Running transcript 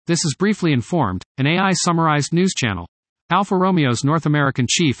This is Briefly Informed, an AI-summarized news channel. Alfa Romeo's North American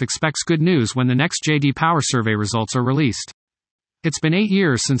chief expects good news when the next J.D. Power survey results are released. It's been 8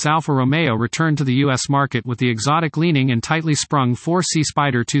 years since Alfa Romeo returned to the U.S. market with the exotic-leaning and tightly sprung 4C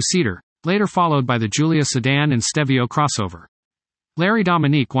Spider two-seater, later followed by the Giulia sedan and Stevio crossover. Larry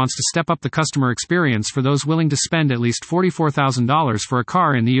Dominique wants to step up the customer experience for those willing to spend at least $44,000 for a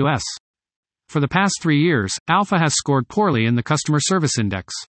car in the U.S. For the past 3 years, Alfa has scored poorly in the Customer Service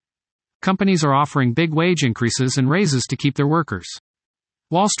Index. Companies are offering big wage increases and raises to keep their workers.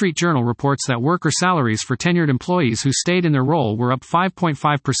 Wall Street Journal reports that worker salaries for tenured employees who stayed in their role were up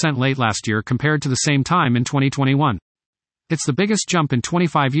 5.5% late last year compared to the same time in 2021. It's the biggest jump in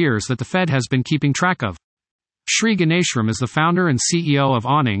 25 years that the Fed has been keeping track of. Sri Ganeshram is the founder and CEO of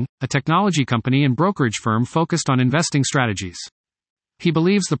Awning, a technology company and brokerage firm focused on investing strategies. He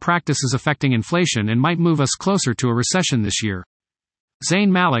believes the practice is affecting inflation and might move us closer to a recession this year. Zayn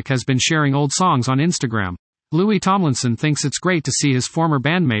Malik has been sharing old songs on Instagram. Louis Tomlinson thinks it's great to see his former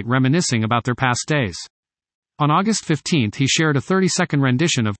bandmate reminiscing about their past days. On August 15, he shared a 30-second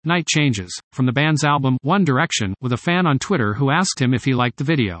rendition of Night Changes from the band's album One Direction with a fan on Twitter who asked him if he liked the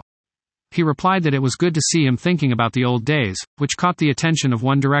video. He replied that it was good to see him thinking about the old days, which caught the attention of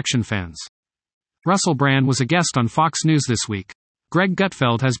One Direction fans. Russell Brand was a guest on Fox News this week. Greg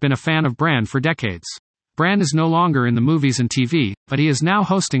Gutfeld has been a fan of Brand for decades. Brand is no longer in the movies and TV, but he is now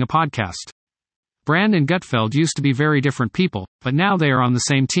hosting a podcast. Brand and Gutfeld used to be very different people, but now they are on the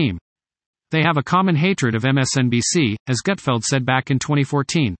same team. They have a common hatred of MSNBC, as Gutfeld said back in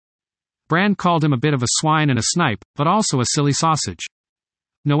 2014. Brand called him a bit of a swine and a snipe, but also a silly sausage.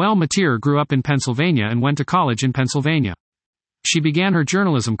 Noelle Matier grew up in Pennsylvania and went to college in Pennsylvania. She began her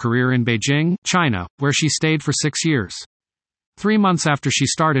journalism career in Beijing, China, where she stayed for 6 years. 3 months after she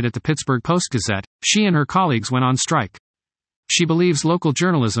started at the Pittsburgh Post-Gazette, she and her colleagues went on strike. She believes local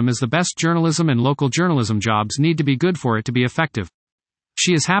journalism is the best journalism and local journalism jobs need to be good for it to be effective.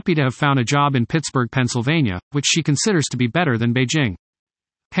 She is happy to have found a job in Pittsburgh, Pennsylvania, which she considers to be better than Beijing.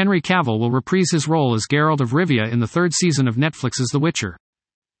 Henry Cavill will reprise his role as Geralt of Rivia in the 3rd season of Netflix's The Witcher.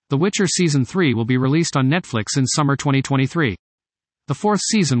 The Witcher Season 3 will be released on Netflix in summer 2023. The 4th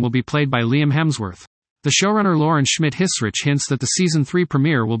season will be played by Liam Hemsworth. The showrunner Lauren Schmidt-Hissrich hints that the Season 3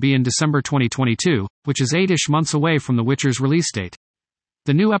 premiere will be in December 2022, which is 8-ish months away from The Witcher's release date.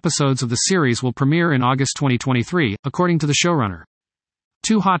 The new episodes of the series will premiere in August 2023, according to the showrunner.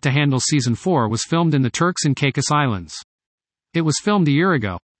 Too Hot to Handle Season 4 was filmed in the Turks and Caicos Islands. It was filmed a year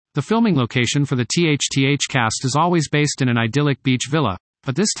ago. The filming location for the THTH cast is always based in an idyllic beach villa,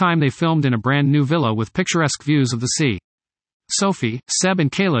 but this time they filmed in a brand new villa with picturesque views of the sea. Sophie, Seb and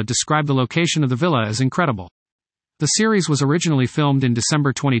Kayla describe the location of the villa as incredible. The series was originally filmed in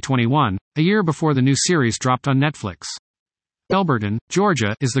December 2021, a year before the new series dropped on Netflix. Elberton,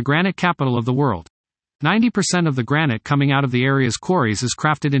 Georgia, is the granite capital of the world. 90% of the granite coming out of the area's quarries is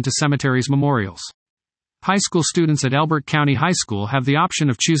crafted into cemeteries' memorials. High school students at Elbert County High School have the option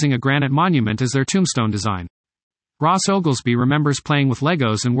of choosing a granite monument as their tombstone design. Ross Oglesby remembers playing with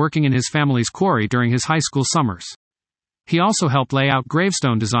Legos and working in his family's quarry during his high school summers. He also helped lay out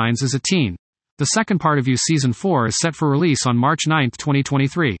gravestone designs as a teen. The second part of You Season 4 is set for release on March 9,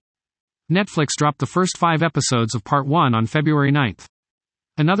 2023. Netflix dropped the first 5 episodes of Part 1 on February 9.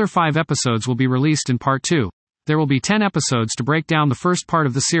 Another 5 episodes will be released in Part 2. There will be 10 episodes to break down the first part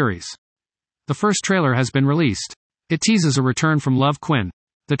of the series. The first trailer has been released. It teases a return from Love Quinn.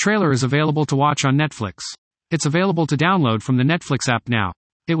 The trailer is available to watch on Netflix. It's available to download from the Netflix app now.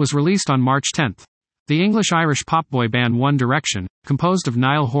 It was released on March 10. The English-Irish pop boy band One Direction, composed of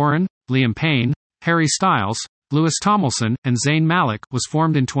Niall Horan, Liam Payne, Harry Styles, Louis Tomlinson, and Zayn Malik, was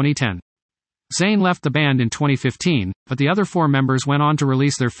formed in 2010. Zayn left the band in 2015, but the other 4 members went on to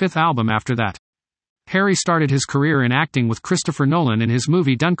release their 5th album after that. Harry started his career in acting with Christopher Nolan and his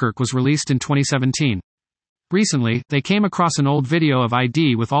movie Dunkirk was released in 2017. Recently, they came across an old video of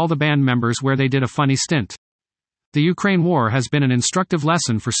ID with all the band members where they did a funny stint. The Ukraine war has been an instructive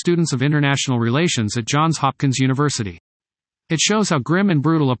lesson for students of international relations at Johns Hopkins University. It shows how grim and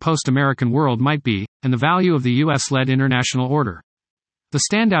brutal a post-American world might be, and the value of the U.S.-led international order. The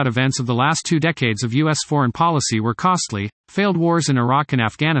standout events of the last 2 decades of U.S. foreign policy were costly, failed wars in Iraq and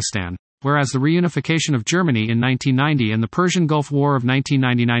Afghanistan, whereas the reunification of Germany in 1990 and the Persian Gulf War of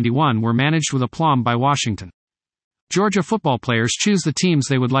 1990-91 were managed with aplomb by Washington. Georgia football players choose the teams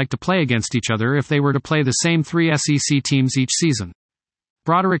they would like to play against each other if they were to play the same 3 SEC teams each season.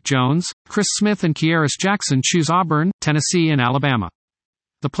 Broderick Jones, Chris Smith and Kearis Jackson choose Auburn, Tennessee and Alabama.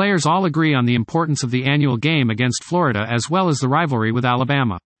 The players all agree on the importance of the annual game against Florida as well as the rivalry with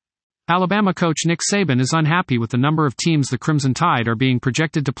Alabama. Alabama coach Nick Saban is unhappy with the number of teams the Crimson Tide are being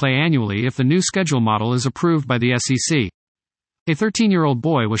projected to play annually if the new schedule model is approved by the SEC. A 13-year-old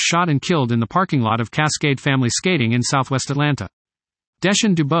boy was shot and killed in the parking lot of Cascade Family Skating in southwest Atlanta.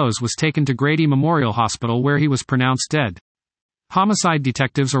 Deshaun Dubose was taken to Grady Memorial Hospital where he was pronounced dead. Homicide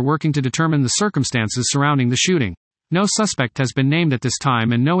detectives are working to determine the circumstances surrounding the shooting. No suspect has been named at this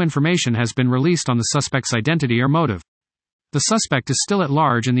time and no information has been released on the suspect's identity or motive. The suspect is still at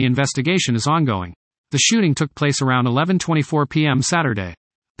large and the investigation is ongoing. The shooting took place around 11:24 p.m. Saturday.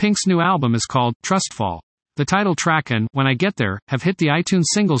 Pink's new album is called Trustfall. The title track and When I Get There have hit the iTunes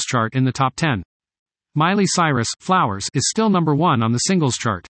singles chart in the top 10. Miley Cyrus' Flowers is still number 1 on the singles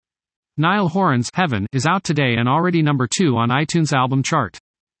chart. Niall Horan's Heaven is out today and already number 2 on iTunes album chart.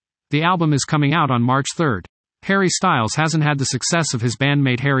 The album is coming out on March 3rd. Harry Styles hasn't had the success of his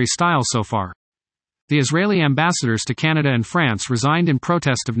bandmate Harry Styles so far. The Israeli ambassadors to Canada and France resigned in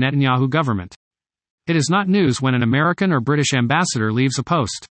protest of Netanyahu government. It is not news when an American or British ambassador leaves a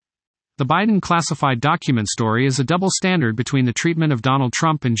post. The Biden classified document story is a double standard between the treatment of Donald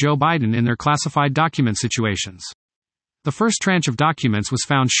Trump and Joe Biden in their classified document situations. The first tranche of documents was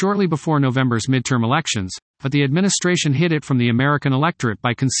found shortly before November's midterm elections, but the administration hid it from the American electorate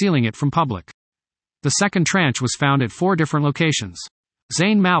by concealing it from public. The second tranche was found at 4 different locations.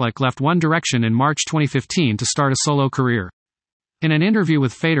 Zayn Malik left One Direction in March 2015 to start a solo career. In an interview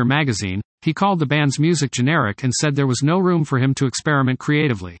with Fader magazine, he called the band's music generic and said there was no room for him to experiment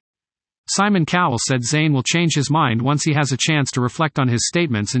creatively. Simon Cowell said Zayn will change his mind once he has a chance to reflect on his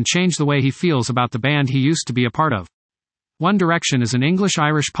statements and change the way he feels about the band he used to be a part of. One Direction is an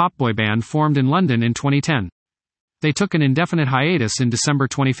English-Irish pop boy band formed in London in 2010. They took an indefinite hiatus in December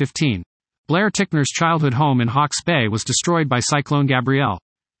 2015. Blair Tickner's childhood home in Hawke's Bay was destroyed by Cyclone Gabrielle.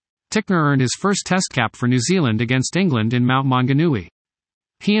 Tickner earned his first test cap for New Zealand against England in Mount Maunganui.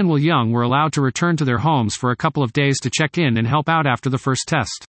 He and Will Young were allowed to return to their homes for a couple of days to check in and help out after the first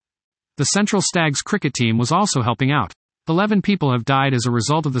test. The Central Stags cricket team was also helping out. 11 people have died as a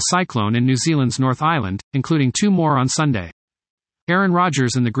result of the cyclone in New Zealand's North Island, including 2 more on Sunday. Aaron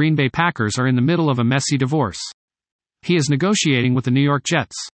Rodgers and the Green Bay Packers are in the middle of a messy divorce. He is negotiating with the New York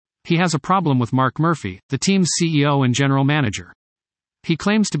Jets. He has a problem with Mark Murphy, the team's CEO and general manager. He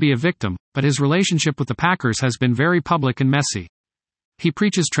claims to be a victim, but his relationship with the Packers has been very public and messy. He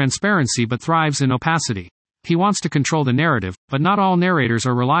preaches transparency but thrives in opacity. He wants to control the narrative, but not all narrators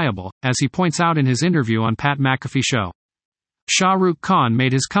are reliable, as he points out in his interview on Pat McAfee Show. Shah Rukh Khan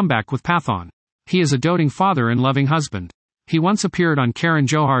made his comeback with Pathaan. He is a doting father and loving husband. He once appeared on Karan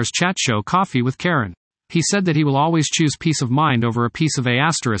Johar's chat show Coffee with Karan. He said that he will always choose peace of mind over a piece of A*,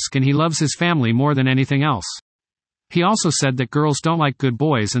 and he loves his family more than anything else. He also said that girls don't like good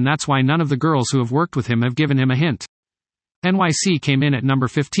boys and that's why none of the girls who have worked with him have given him a hint. NYC came in at number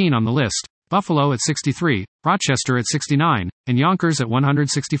 15 on the list, Buffalo at 63, Rochester at 69, and Yonkers at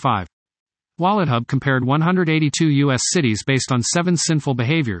 165. WalletHub compared 182 U.S. cities based on 7 sinful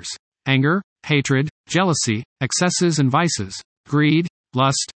behaviors: anger, hatred, jealousy, excesses and vices, greed,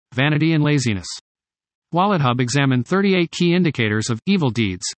 lust, vanity and laziness. WalletHub examined 38 key indicators of evil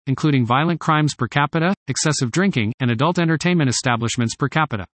deeds, including violent crimes per capita, excessive drinking, and adult entertainment establishments per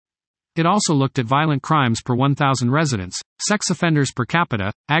capita. It also looked at violent crimes per 1,000 residents, sex offenders per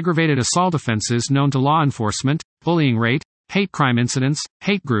capita, aggravated assault offenses known to law enforcement, bullying rate, hate crime incidents,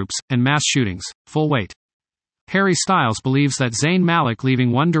 hate groups, and mass shootings. Full weight. Harry Styles believes that Zayn Malik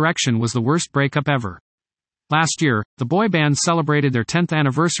leaving One Direction was the worst breakup ever. Last year, the boy band celebrated their 10th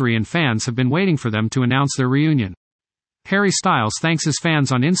anniversary and fans have been waiting for them to announce their reunion. Harry Styles thanks his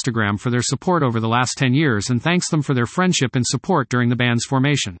fans on Instagram for their support over the last 10 years and thanks them for their friendship and support during the band's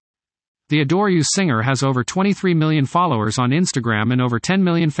formation. The Adore You singer has over 23 million followers on Instagram and over 10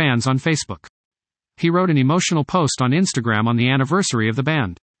 million fans on Facebook. He wrote an emotional post on Instagram on the anniversary of the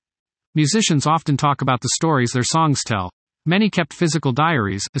band. Musicians often talk about the stories their songs tell. Many kept physical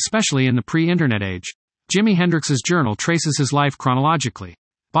diaries, especially in the pre-internet age. Jimi Hendrix's journal traces his life chronologically.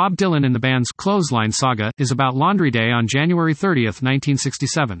 Bob Dylan and the band's Clothesline saga is about Laundry Day on January 30,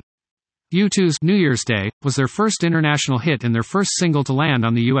 1967. U2's New Year's Day was their first international hit and their first single to land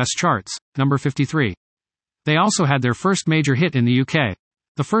on the US charts, number 53. They also had their first major hit in the UK.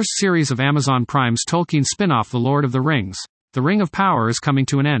 The first series of Amazon Prime's Tolkien spin-off The Lord of the Rings, The Ring of Power, is coming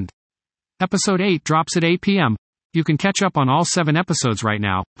to an end. Episode 8 drops at 8 p.m. You can catch up on all 7 episodes right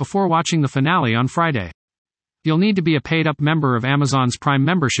now, before watching the finale on Friday. You'll need to be a paid-up member of Amazon's Prime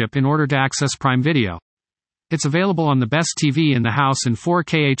membership in order to access Prime Video. It's available on the best TV in the house in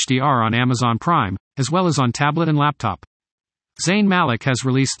 4K HDR on Amazon Prime, as well as on tablet and laptop. Zayn Malik has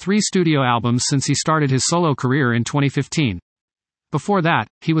released 3 studio albums since he started his solo career in 2015. Before that,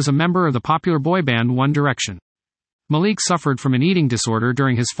 he was a member of the popular boy band One Direction. Malik suffered from an eating disorder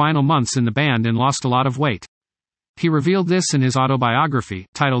during his final months in the band and lost a lot of weight. He revealed this in his autobiography,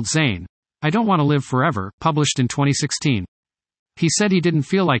 titled Zayn, I Don't Want to Live Forever, published in 2016. He said he didn't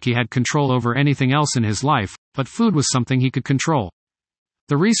feel like he had control over anything else in his life, but food was something he could control.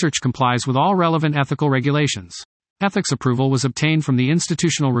 The research complies with all relevant ethical regulations. Ethics approval was obtained from the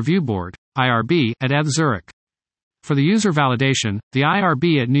Institutional Review Board, IRB, at ETH Zurich. For the user validation, the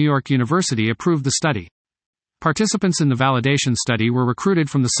IRB at New York University approved the study. Participants in the validation study were recruited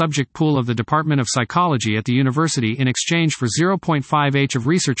from the subject pool of the Department of Psychology at the university in exchange for 0.5h of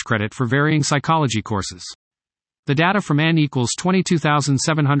research credit for varying psychology courses. The data from N equals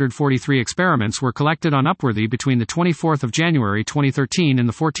 22,743 experiments were collected on Upworthy between the 24th of January 2013 and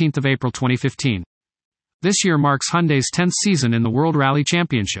the 14th of April 2015. This year marks Hyundai's 10th season in the World Rally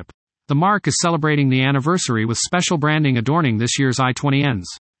Championship. The marque is celebrating the anniversary with special branding adorning this year's i20Ns.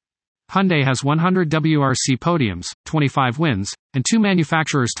 Hyundai has 100 WRC podiums, 25 wins, and 2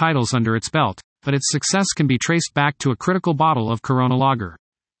 manufacturers' titles under its belt, but its success can be traced back to a critical bottle of Corona Lager.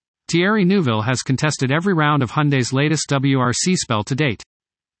 Thierry Neuville has contested every round of Hyundai's latest WRC spell to date.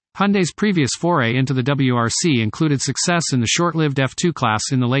 Hyundai's previous foray into the WRC included success in the short-lived F2 class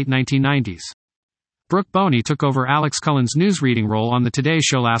in the late 1990s. Brooke Boney took over Alex Cullen's newsreading role on The Today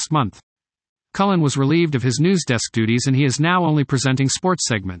Show last month. Cullen was relieved of his news desk duties and he is now only presenting sports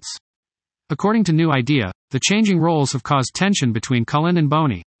segments. According to New Idea, the changing roles have caused tension between Cullen and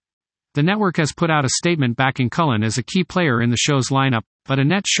Boney. The network has put out a statement backing Cullen as a key player in the show's lineup, but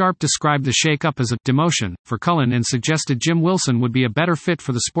Annette Sharp described the shake-up as a demotion for Cullen and suggested Jim Wilson would be a better fit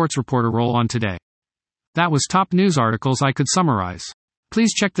for the sports reporter role on Today. That was top news articles I could summarize.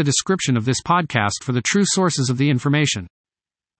 Please check the description of this podcast for the true sources of the information.